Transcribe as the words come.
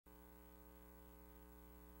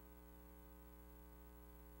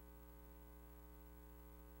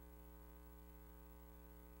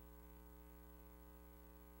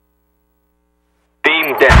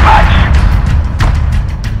deathmatch.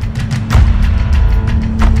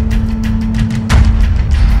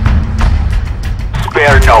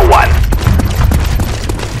 Spare no one.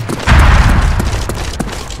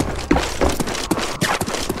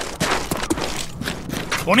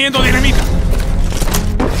 Poniendo dinamita.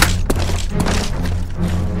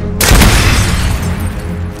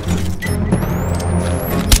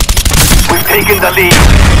 We've taken the lead.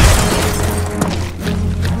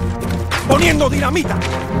 Poniendo dinamita.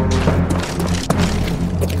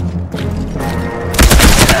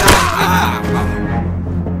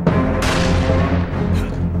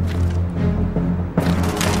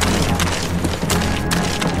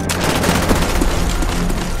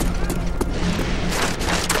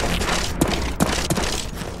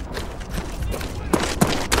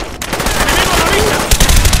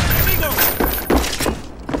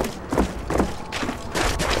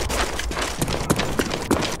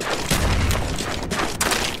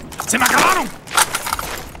 ¡Se me acabaron!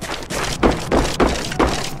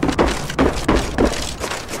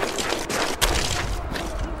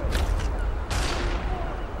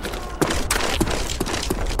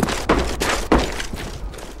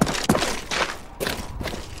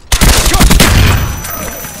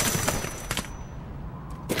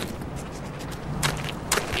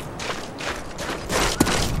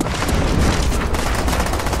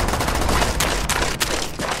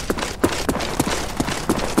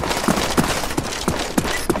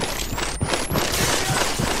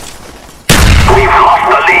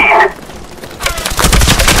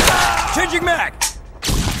 Changing mag!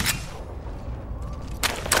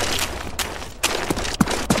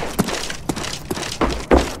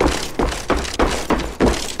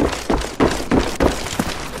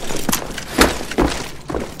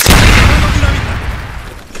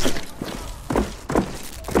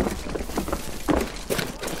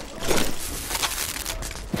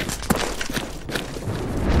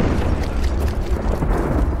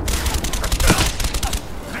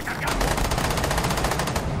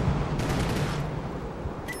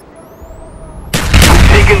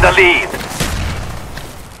 In the lead.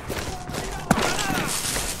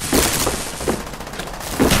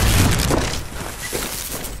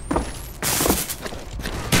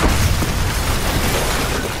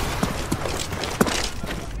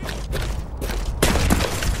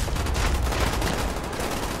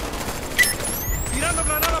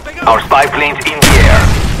 Our spy planes in the air.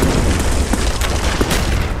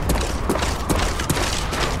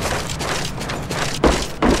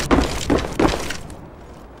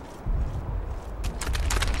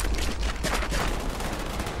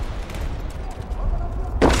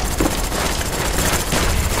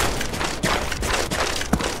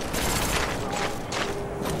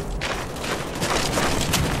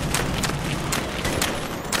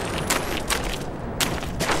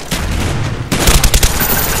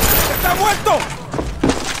 ¡Está muerto!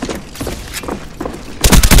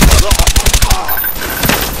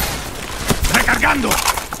 ¡Recargando!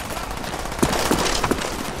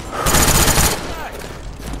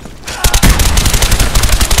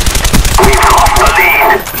 We've lost the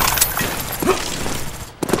lead.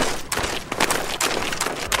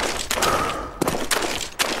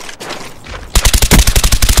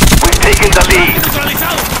 We've taken the lead.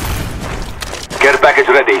 ¡Neutralizado! Care package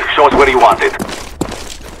ready. Show us where you want it.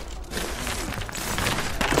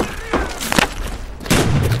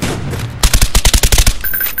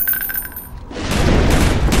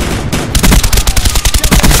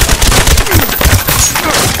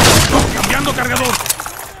 ¡Cambiando cargador!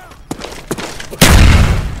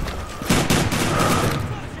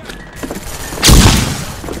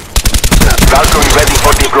 Valkyrie ready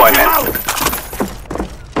for deployment.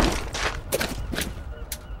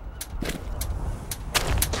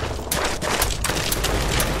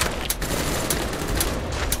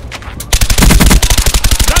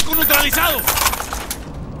 ¡Blanco neutralizado!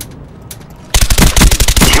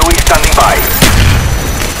 UE standing by.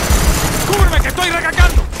 ¡Cúbreme que estoy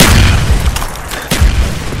recargando!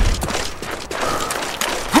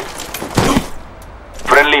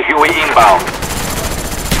 Friendly Huey inbound.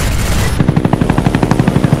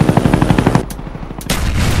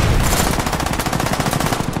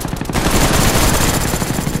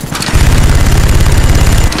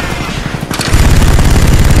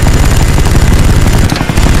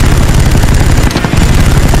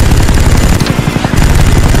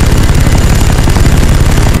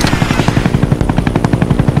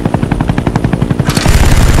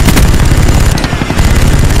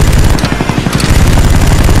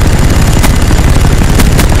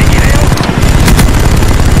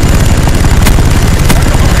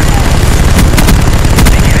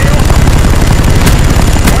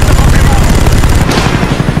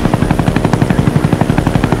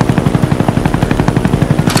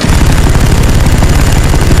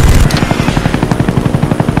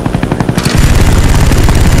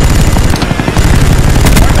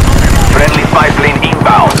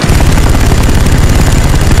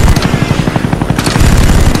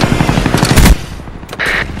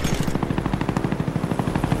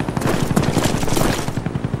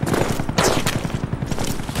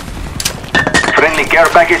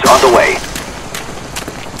 package on the way.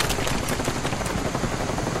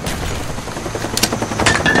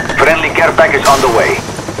 Friendly care package on the way.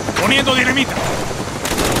 Poniendo dinamita.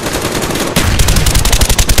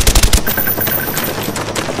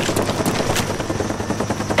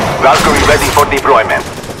 Valkyrie ready for deployment.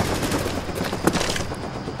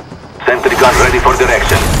 Sentry gun ready for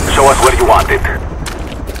direction. Show us where you want it.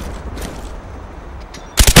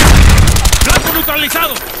 ¡Blanco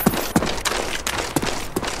neutralizado!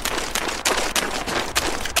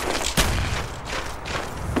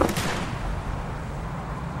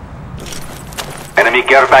 Enemy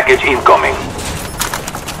care package incoming.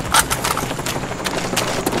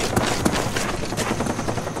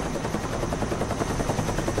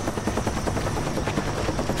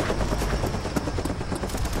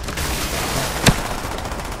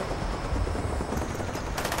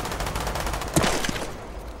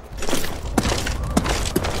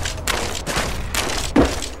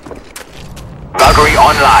 Valkyrie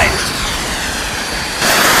online.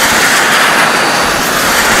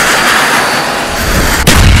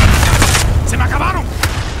 ¡Se me acabaron!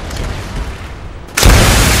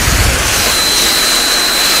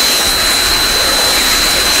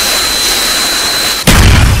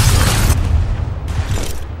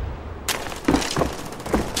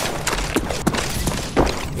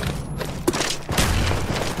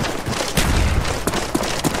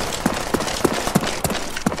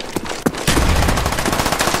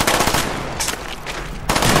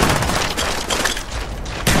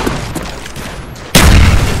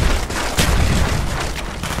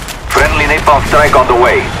 Napalm strike on the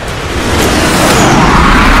way.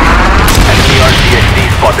 Enemy RCXD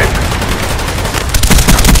spotted.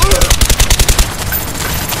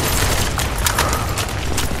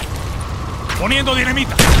 Poniendo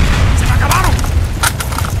dinamita. ¡Se me acabaron!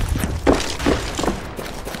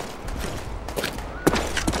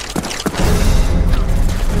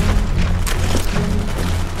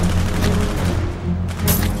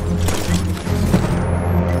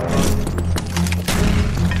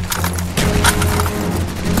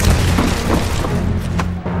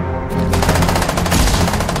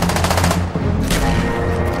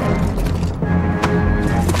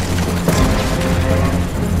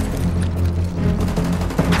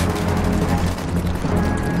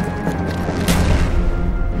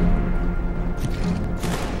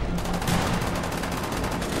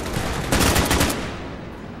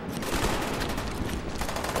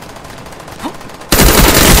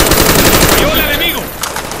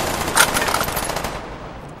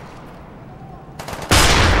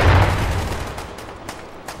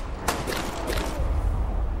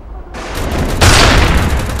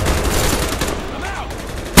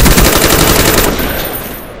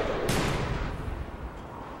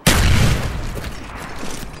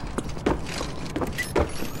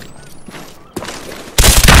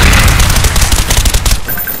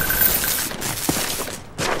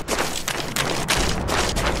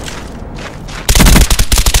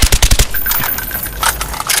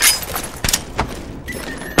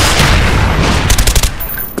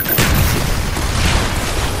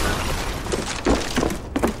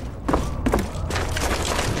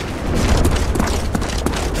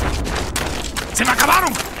 ¡Se me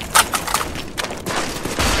acabaron!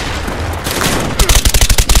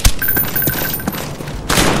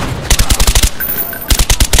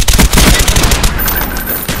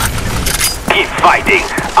 Keep fighting.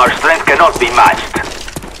 Our strength cannot be matched.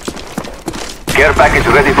 Care package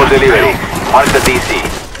ready for delivery. Mark the DC.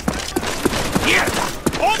 ¡Mierda!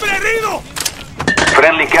 ¡Hombre herido!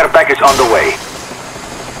 Friendly care package on the way.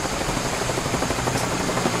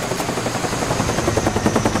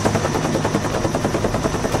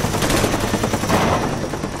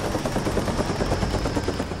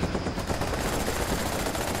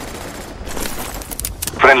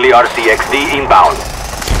 Friendly RCXD inbound.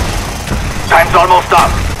 Time's almost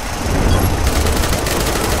up.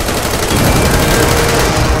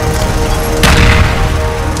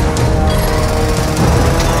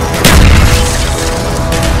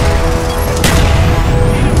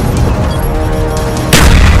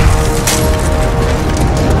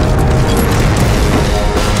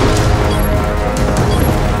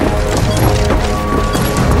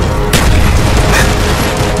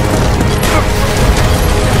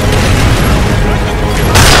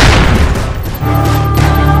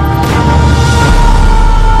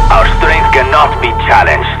 Not be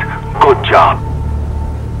challenged. Good job.